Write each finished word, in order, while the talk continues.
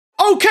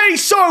Okay,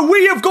 so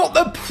we have got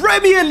the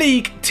Premier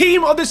League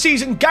Team of the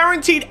Season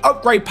Guaranteed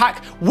Upgrade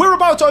Pack. We're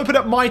about to open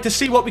up mine to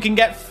see what we can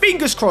get.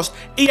 Fingers crossed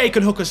EA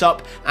can hook us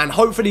up and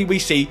hopefully we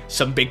see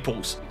some big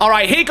pulls. All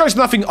right, here goes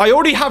nothing. I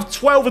already have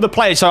 12 of the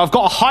players, so I've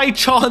got a high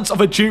chance of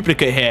a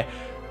duplicate here.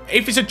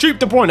 If it's a dupe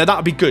De Bruyne, that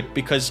would be good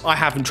because I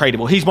have him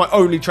tradable. He's my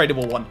only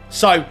tradable one.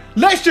 So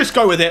let's just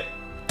go with it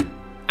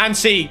and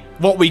see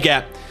what we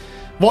get.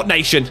 What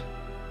nation?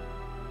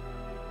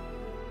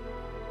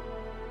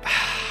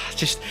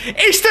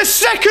 It's the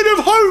second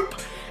of hope.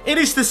 It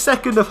is the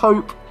second of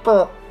hope,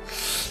 but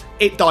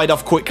it died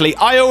off quickly.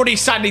 I already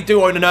sadly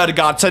do own an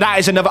Erdegaard, so that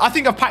is another. I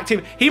think I've packed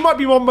him. He might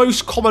be my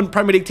most common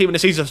Premier League team in the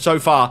season so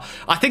far.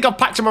 I think I've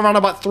packed him around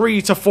about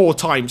 3 to 4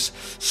 times.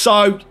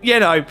 So,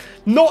 you know,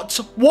 not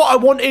what I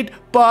wanted,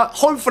 but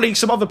hopefully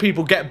some other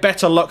people get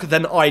better luck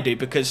than I do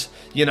because,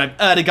 you know,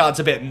 Erdegaard's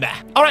a bit meh.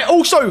 All right,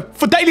 also,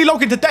 for daily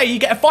login today, you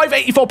get a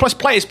 584 plus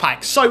players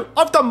pack. So,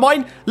 I've done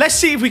mine. Let's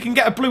see if we can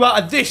get a blue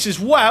out of this as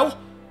well.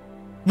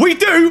 We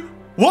do.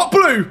 What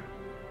blue?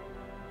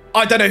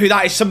 I don't know who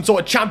that is. Some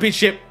sort of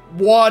championship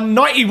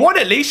 191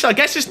 at least. I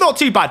guess it's not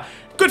too bad.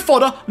 Good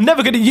fodder.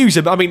 Never going to use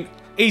him. I mean,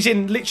 he's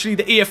in literally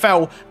the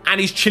EFL and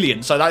he's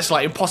Chilean. So that's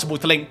like impossible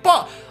to link.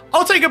 But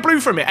I'll take a blue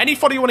from it. Any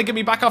fodder you want to give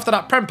me back after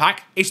that Prem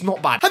pack, it's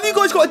not bad. Have you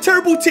guys got a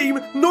terrible team,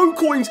 no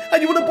coins,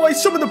 and you want to buy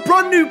some of the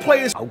brand new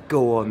players? Oh,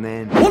 go on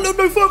then. Well, look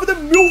no further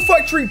than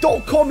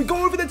mulefactory.com.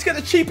 Go over there to get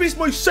the cheapest,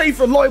 most safe,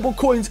 reliable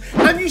coins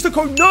and use the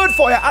code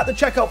NerdFire at the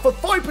checkout for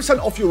 5%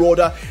 off your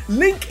order.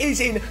 Link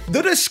is in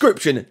the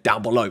description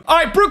down below. All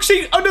right,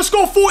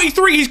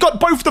 Brooksy_43. He's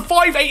got both the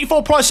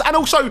 584 plus and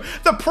also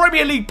the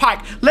Premier League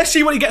pack. Let's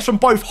see what he gets from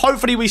both.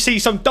 Hopefully we see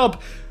some dub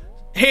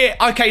here.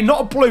 Okay, not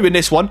a blue in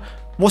this one.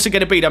 What's it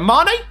going to be then?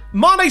 Mane?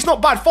 Mane's not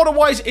bad.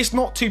 Fodder-wise, it's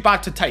not too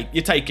bad to take.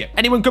 You take it.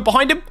 Anyone good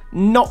behind him?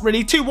 Not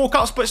really. 2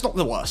 walkouts, but it's not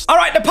the worst. All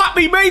right, the pack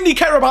we mainly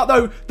care about,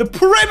 though, the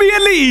Premier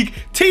League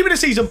Team of the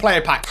Season player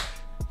pack.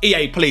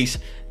 EA, please.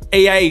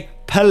 EA,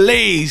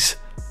 please.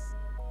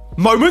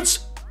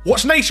 Moments?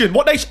 What's nation?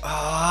 What nation?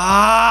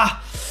 Oh,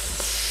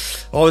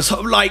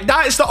 so, like,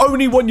 that's the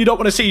only one you don't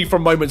want to see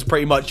from Moments,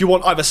 pretty much. You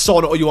want either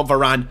Son or you want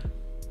Varane.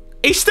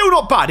 He's still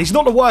not bad. He's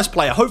not the worst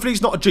player. Hopefully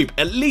he's not a dupe.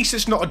 At least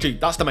it's not a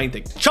dupe. That's the main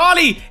thing.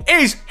 Charlie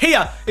is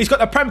here. He's got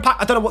the Prem pack.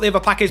 I don't know what the other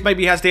pack is.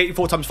 Maybe he has the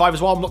 84 times 5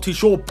 as well. I'm not too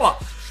sure.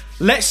 But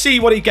let's see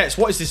what he gets.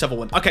 What is this other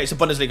one? Okay, it's a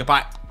Bundesliga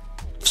pack.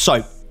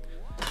 So,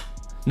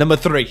 number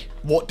 3.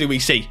 What do we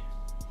see?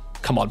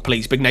 Come on,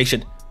 please. Big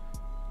nation.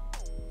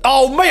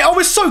 Oh, mate. I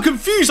was so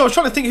confused. I was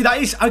trying to think who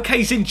that is. Okay,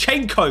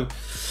 Zinchenko.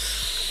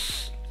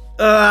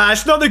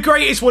 It's not the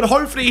greatest one.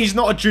 Hopefully he's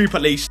not a dupe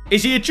at least.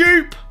 Is he a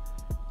dupe?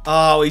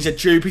 Oh, he's a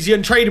dupe. Is he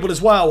untradeable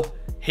as well?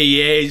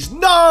 He is.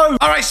 No!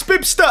 All right,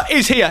 Spibster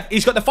is here.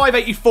 He's got the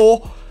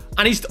 584,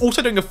 and he's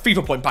also doing a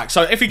FIFA point pack.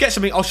 So if he gets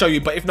something, I'll show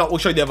you. But if not, we'll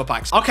show you the other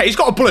packs. Okay, he's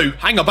got a blue.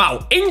 Hang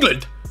about.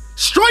 England.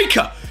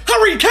 Striker.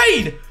 Harry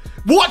Kane.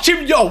 Watch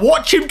him, yo.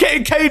 Watch him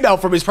getting Kane now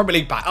from his Premier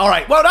League pack. All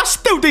right, well, that's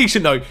still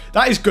decent, though.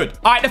 That is good.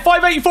 All right, the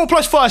 584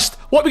 plus first.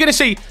 What are we going to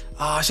see?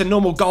 Ah, it's a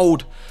normal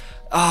gold.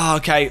 Ah,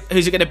 okay.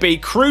 Who's it going to be?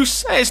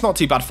 Cruz? It's not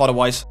too bad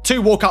fodder-wise.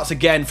 2 walkouts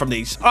again from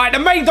these. All right, the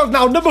main dog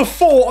now. Number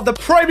 4 of the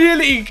Premier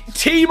League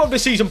Team of the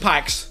Season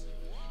packs.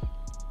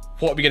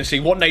 What are we going to see?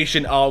 What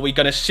nation are we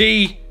going to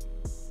see?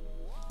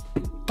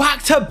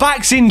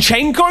 Back-to-back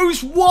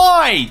Zinchenko's?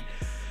 Why?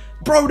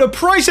 Bro, the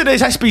price of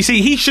this SBC,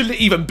 he shouldn't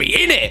even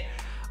be in it.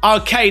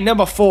 Okay,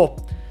 number 4.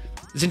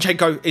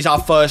 Zinchenko is our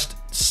first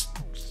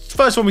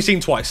one we've seen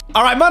twice.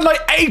 All right, man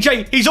like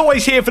AJ, he's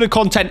always here for the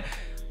content.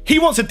 He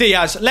wants a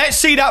Diaz. Let's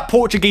see that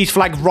Portuguese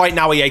flag right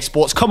now, EA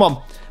Sports. Come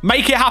on.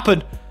 Make it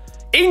happen.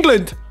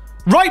 England.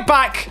 Right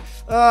back.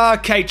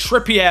 Okay,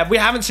 Trippier. We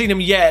haven't seen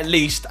him yet, at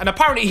least. And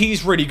apparently,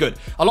 he's really good.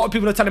 A lot of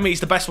people are telling me he's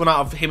the best one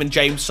out of him and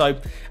James. So,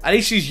 at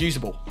least he's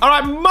usable. All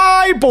right,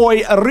 my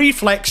boy,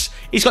 Reflex.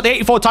 He's got the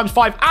 84 times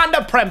 5 and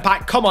a Prem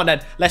pack. Come on,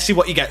 then. Let's see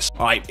what he gets.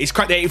 All right, he's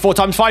cracked the 84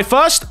 times 5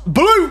 first.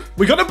 Blue.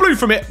 We got a blue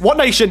from it. What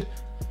nation?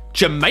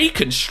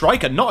 Jamaican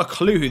striker. Not a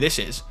clue who this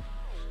is.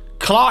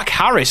 Clark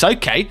Harris,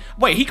 okay.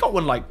 Wait, he got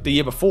one like the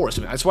year before or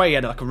something. I swear he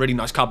had like a really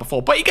nice card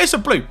before. But he gets a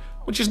blue,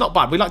 which is not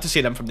bad. We like to see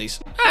them from these.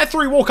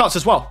 3 walkouts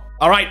as well.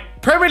 All right,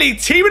 Premier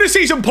League Team of the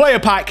Season player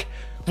pack.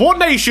 What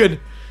nation?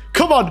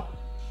 Come on.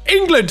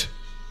 England.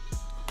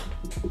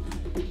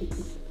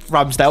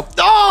 Ramsdale.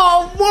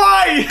 Oh,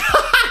 why?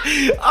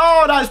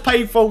 Oh, that's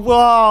painful.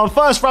 Whoa,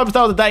 first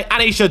Ramsdale of the day.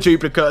 And he's a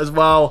duplicate as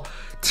well.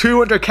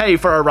 200k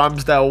for a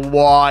Ramsdale.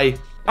 Why?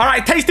 All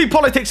right, tasty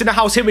politics in the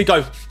house. Here we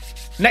go.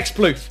 Next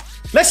blue.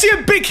 Let's see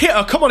a big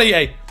hitter. Come on,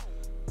 EA.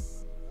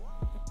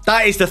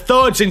 That is the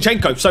 3rd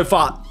Zinchenko so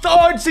far.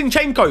 3rd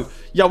Zinchenko.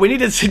 Yo, we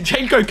need a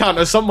Zinchenko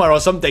counter somewhere or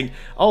something.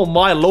 Oh,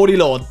 my lordy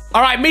lord.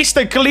 All right,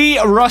 Mr. Glee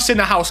Russ in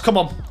the house. Come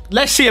on.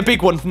 Let's see a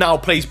big one now,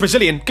 please.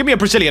 Brazilian. Give me a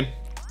Brazilian.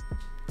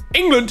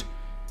 England.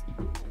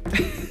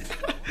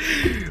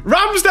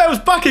 Ramsdale's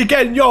back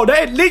again. Yo,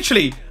 they're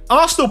literally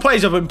Arsenal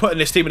players have been putting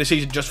this team in the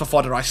season just for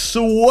fodder, I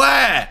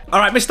swear. All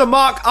right, Mr.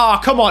 Mark. Ah,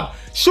 come on.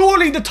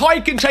 Surely the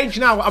tide can change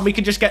now and we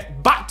can just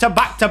get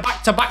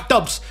back-to-back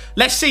dubs.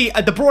 Let's see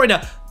a De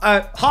Bruyne,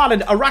 a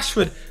Haaland, a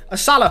Rashford, a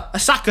Salah, a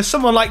Saka,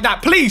 someone like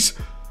that, please.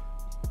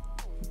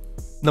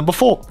 Number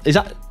 4. Is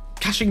that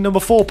cashing number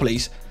 4,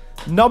 please?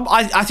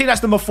 I think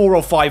that's number 4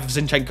 or 5 of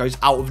Zinchenko's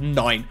out of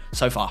 9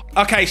 so far.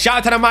 Okay, shout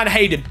out to the man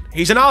Hayden.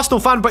 He's an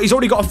Arsenal fan, but he's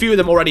already got a few of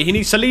them already. He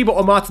needs Saliba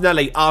or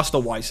Martinelli,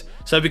 Arsenal-wise.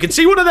 So if we can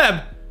see one of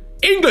them.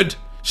 England,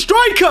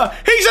 striker.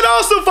 He's an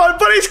Arsenal fan,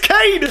 but it's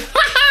Kane.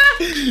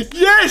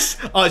 Yes.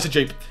 Oh, it's a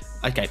dupe.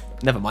 Okay,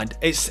 never mind.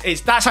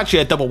 That's actually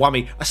a double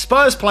whammy. A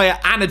Spurs player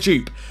and a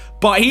dupe.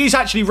 But he's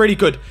actually really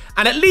good.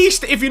 And at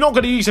least, if you're not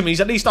going to use him,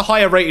 he's at least a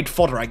higher rated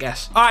fodder, I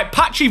guess. All right,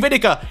 Patchy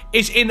Vinegar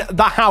is in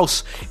the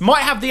house.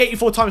 Might have the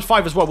 84 times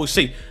 5 as well. We'll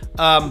see.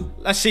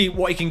 Let's see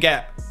what he can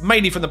get.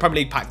 Mainly from the Premier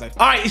League pack, though.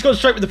 All right, he's gone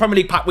straight with the Premier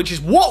League pack, which is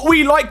what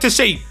we like to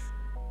see.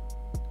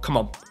 Come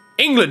on.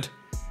 England.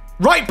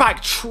 Right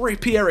back.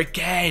 Trippier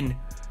again.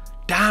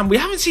 Damn, we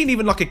haven't seen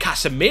even like a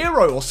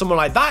Casemiro or someone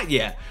like that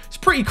yet. It's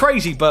pretty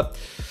crazy, but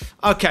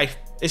okay.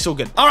 It's all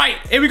good. All right,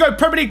 here we go.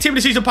 Premier League Team of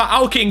the Season pack.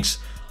 Our Kings.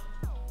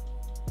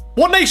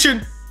 One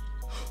Nation.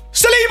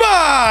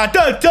 Saliba!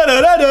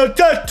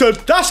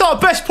 That's our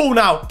best pull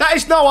now. That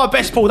is now our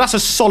best pull. That's a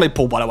solid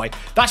pull, by the way.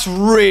 That's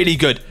really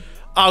good.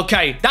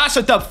 Okay, that's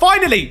a dub.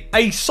 Finally,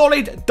 a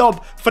solid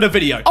dub for the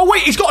video. Oh,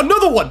 wait, he's got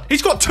another one.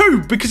 He's got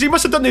 2 because he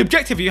must have done the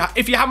objective.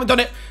 If you haven't done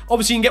it,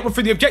 obviously you can get one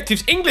through the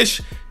objectives. English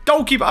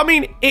goalkeeper. I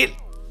mean, it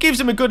gives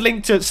him a good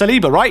link to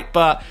Saliba, right?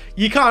 But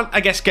you can't,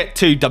 I guess, get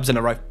 2 dubs in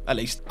a row, at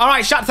least. All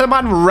right, shout out to the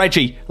man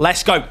Reggie.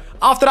 Let's go.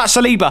 After that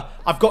Saliba,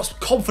 I've got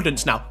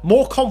confidence now.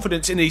 More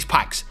confidence in these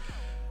packs.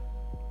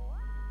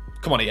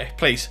 Come on, EA,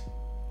 please.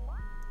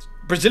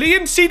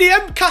 Brazilian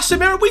CDM,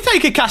 Casemiro. We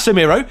take a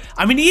Casemiro.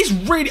 I mean, he is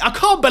really... I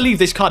can't believe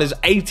this card is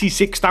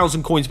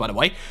 86,000 coins, by the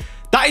way.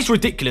 That is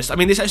ridiculous. I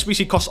mean, this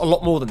SBC costs a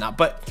lot more than that,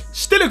 but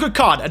still a good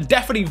card and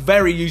definitely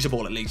very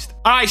usable, at least.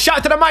 All right, shout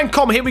out to the man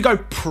Com. Here we go.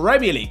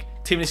 Premier League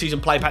Team of the Season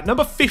play pack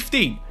number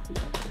 15.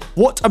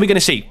 What are we going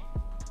to see?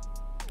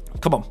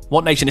 Come on,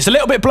 what nation? It's a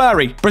little bit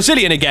blurry.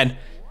 Brazilian again.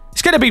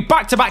 It's going to be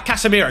back-to-back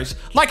Casemiros.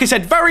 Like I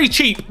said, very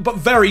cheap, but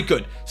very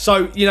good.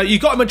 So, you know, you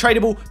got him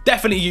untradeable.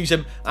 Definitely use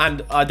him.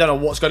 And I don't know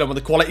what's going on with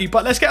the quality,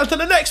 but let's get on to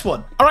the next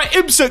one. All right,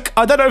 Imsuk.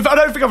 I don't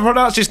think I've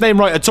pronounced his name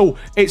right at all.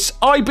 It's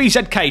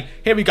IBZK.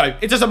 Here we go.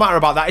 It doesn't matter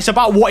about that. It's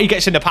about what he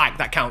gets in the pack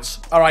that counts.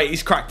 All right,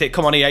 he's cracked it.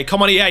 Come on, EA.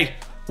 Come on, EA.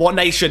 What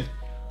nation?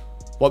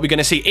 What are we going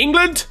to see?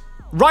 England?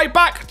 Right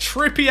back.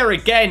 Trippier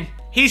again.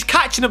 He's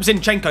catching up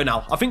Zinchenko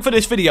now. I think for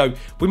this video,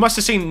 we must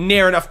have seen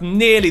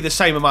nearly the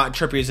same amount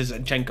of Trippiers as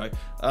Zinchenko.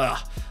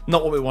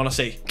 Not what we want to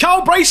see.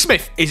 Carl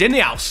Braysmith is in the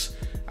house.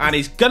 And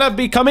he's going to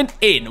be coming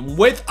in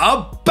with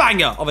a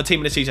banger of a Team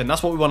of the Season.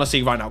 That's what we want to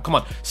see right now. Come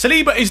on.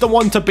 Saliba is the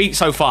one to beat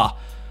so far.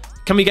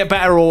 Can we get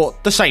better or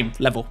the same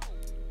level?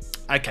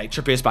 Okay,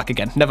 Trippier's back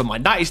again. Never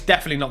mind. That is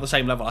definitely not the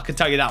same level. I can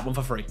tell you that one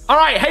for free. All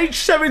right,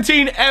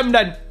 H17M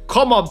then.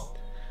 Come on.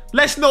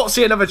 Let's not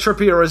see another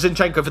Trippier or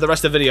Zinchenko for the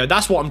rest of the video.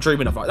 That's what I'm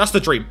dreaming of, right? That's the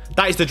dream.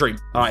 That is the dream.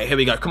 All right, here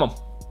we go. Come on.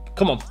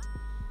 Come on.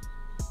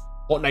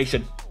 What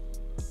nation?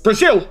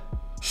 Brazil.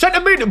 Centre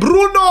mid.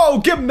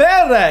 Bruno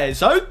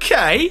Guimaraes.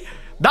 Okay.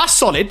 That's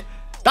solid.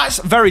 That's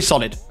very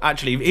solid,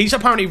 actually. He's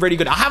apparently really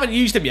good. I haven't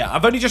used him yet.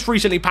 I've only just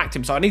recently packed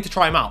him, so I need to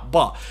try him out.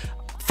 But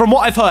from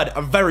what I've heard,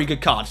 a very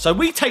good card. So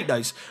we take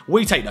those.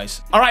 We take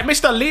those. All right,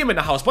 Mr. Liam in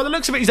the house. By the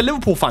looks of it, he's a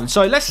Liverpool fan.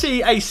 So let's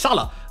see a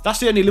Salah. That's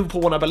the only Liverpool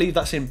one I believe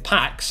that's in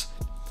packs.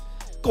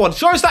 Go on,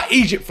 show us that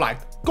Egypt flag.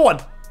 Go on,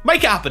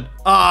 make it happen.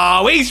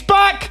 Oh, he's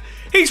back.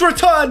 He's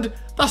returned.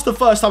 That's the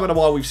first time in a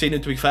while we've seen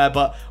him, to be fair,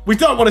 but we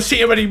don't want to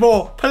see him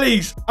anymore,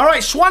 please. All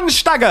right,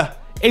 Schwansteiger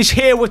is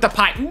here with the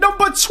pack.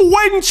 Number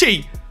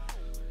 20.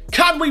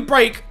 Can we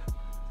break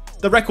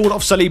the record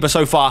of Saliba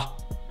so far?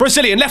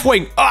 Brazilian left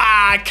wing.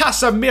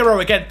 Casemiro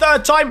again.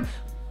 3rd time.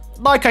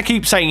 Like I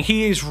keep saying,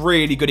 he is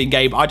really good in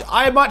game.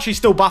 I'm actually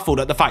still baffled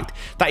at the fact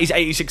that he's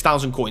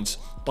 86,000 coins,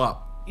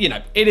 but... you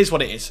know, it is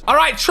what it is. All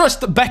right,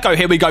 Trust Becco.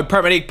 Here we go.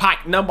 Premier League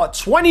pack number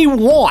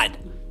 21.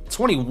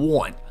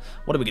 21.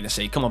 What are we going to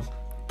see? Come on.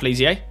 Please,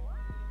 EA.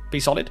 Be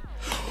solid.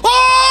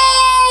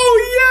 Oh,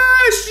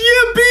 yes,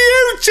 you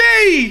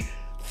beauty.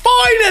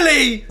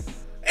 Finally,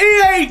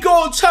 EA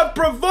Gods have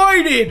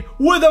provided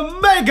with a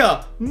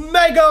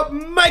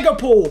mega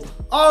pull.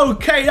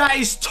 Okay, that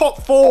is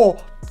top 4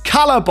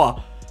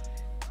 caliber.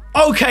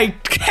 Okay,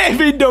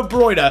 Kevin De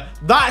Bruyne.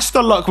 That's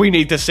the luck we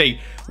need to see.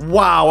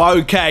 Wow,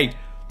 okay.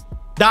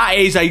 That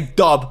is a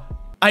dub.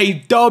 A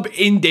dub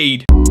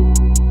indeed.